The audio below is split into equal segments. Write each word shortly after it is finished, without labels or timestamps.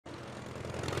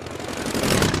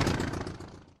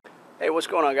What's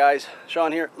going on, guys?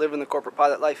 Sean here, living the corporate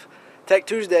pilot life. Tech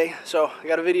Tuesday, so I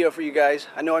got a video for you guys.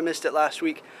 I know I missed it last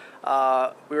week.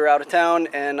 We were out of town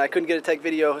and I couldn't get a tech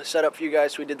video set up for you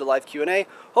guys, so we did the live Q&A.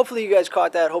 Hopefully you guys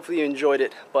caught that, hopefully you enjoyed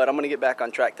it, but I'm going to get back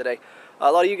on track today.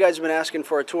 A lot of you guys have been asking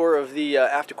for a tour of the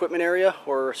aft equipment area,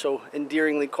 or so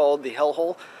endearingly called the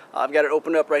hellhole. I've got it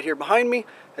opened up right here behind me.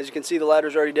 As you can see, the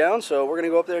ladder's already down, so we're going to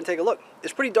go up there and take a look.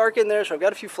 It's pretty dark in there, so I've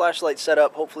got a few flashlights set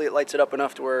up. Hopefully it lights it up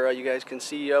enough to where you guys can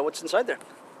see what's inside there.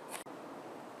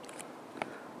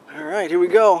 Alright, here we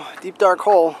go. Deep dark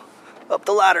hole up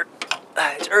the ladder.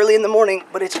 It's early in the morning,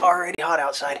 but it's already hot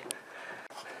outside.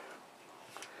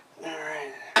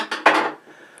 Alright.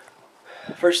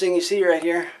 First thing you see right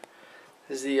here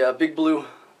is the big blue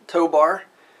tow bar.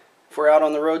 If we're out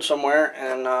on the road somewhere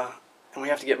and we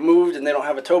have to get moved and they don't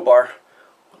have a tow bar,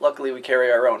 luckily we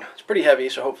carry our own. It's pretty heavy,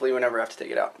 so hopefully we never have to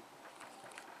take it out.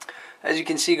 As you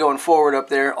can see going forward up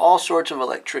there, all sorts of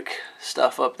electric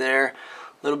stuff up there.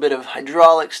 A little bit of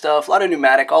hydraulic stuff, a lot of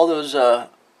pneumatic, all those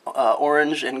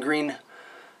orange and green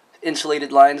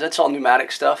insulated lines, that's all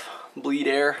pneumatic stuff. Bleed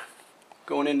air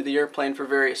going into the airplane for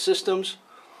various systems.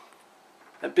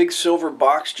 That big silver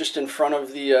box just in front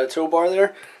of the tow bar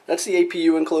there, that's the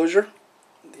APU enclosure.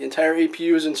 The entire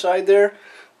APU is inside there.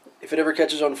 If it ever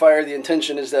catches on fire, the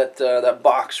intention is that that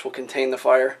box will contain the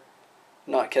fire,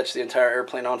 not catch the entire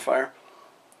airplane on fire.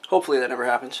 Hopefully that never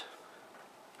happens.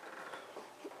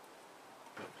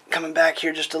 Coming back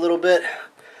here just a little bit,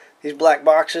 these black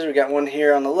boxes, we got one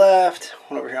here on the left,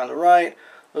 one over here on the right.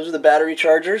 Those are the battery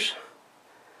chargers.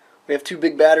 We have two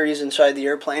big batteries inside the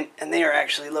airplane, and they are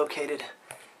actually located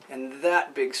in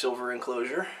that big silver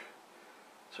enclosure,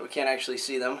 so we can't actually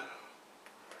see them.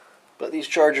 But these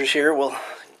chargers here will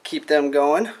keep them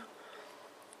going.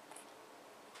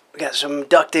 We got some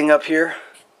ducting up here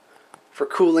for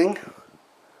cooling.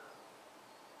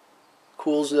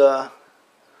 Cools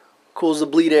the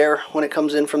bleed air when it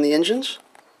comes in from the engines.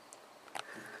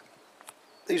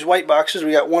 These white boxes,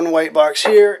 we got one white box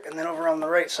here, and then over on the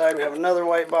right side we have another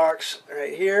white box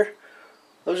right here.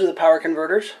 Those are the power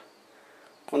converters.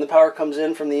 When the power comes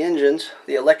in from the engines,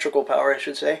 the electrical power I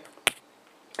should say,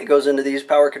 it goes into these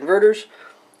power converters,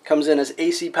 comes in as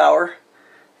AC power,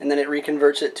 and then it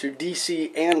reconverts it to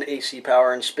DC and AC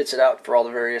power and spits it out for all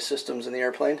the various systems in the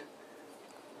airplane.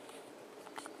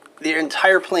 The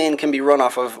entire plane can be run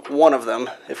off of one of them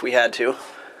if we had to.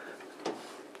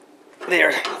 They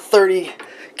are 30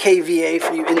 kVA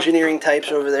for you engineering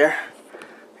types over there.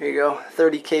 Here you go,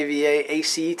 30 kVA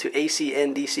AC to AC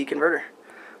and DC converter.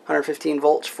 115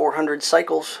 volts, 400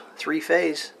 cycles,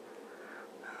 3-phase.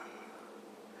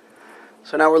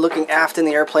 So now we're looking aft in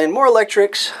the airplane. More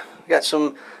electrics. We got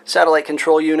some satellite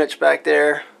control units back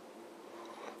there.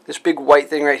 This big white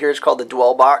thing right here is called the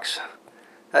dwell box.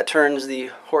 That turns the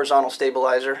horizontal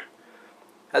stabilizer.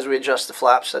 As we adjust the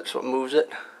flaps, that's what moves it.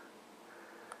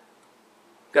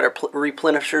 Got our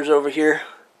replenishers over here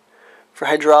for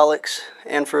hydraulics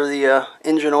and for the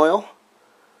engine oil.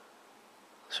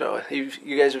 So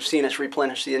you guys have seen us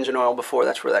replenish the engine oil before.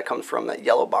 That's where that comes from, that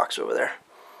yellow box over there.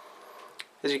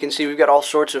 As you can see, we've got all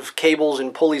sorts of cables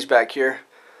and pulleys back here.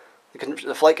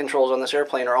 The flight controls on this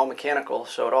airplane are all mechanical,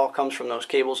 so it all comes from those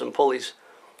cables and pulleys.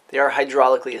 They are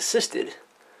hydraulically assisted,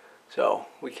 so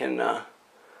we can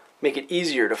make it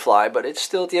easier to fly, but it's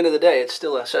still, at the end of the day, it's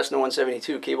still a Cessna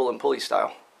 172 cable and pulley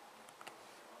style.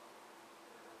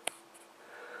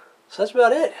 So that's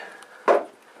about it.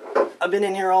 I've been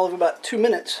in here all of about 2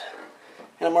 minutes,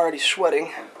 and I'm already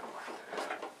sweating.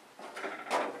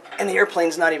 And the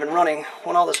airplane's not even running.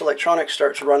 When all this electronics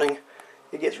starts running,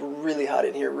 it gets really hot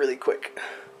in here really quick.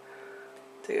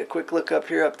 Take a quick look up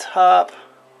here up top.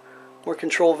 More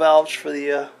control valves for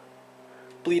the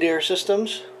bleed air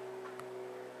systems.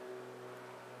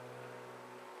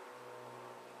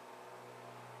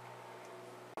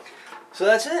 So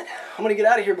that's it. I'm going to get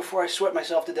out of here before I sweat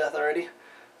myself to death already.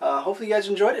 Hopefully you guys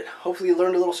enjoyed it. Hopefully you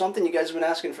learned a little something. You guys have been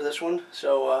asking for this one.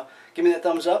 So give me that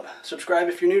thumbs up. Subscribe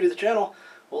if you're new to the channel.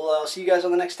 We'll see you guys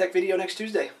on the next tech video next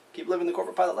Tuesday. Keep living the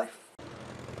corporate pilot life.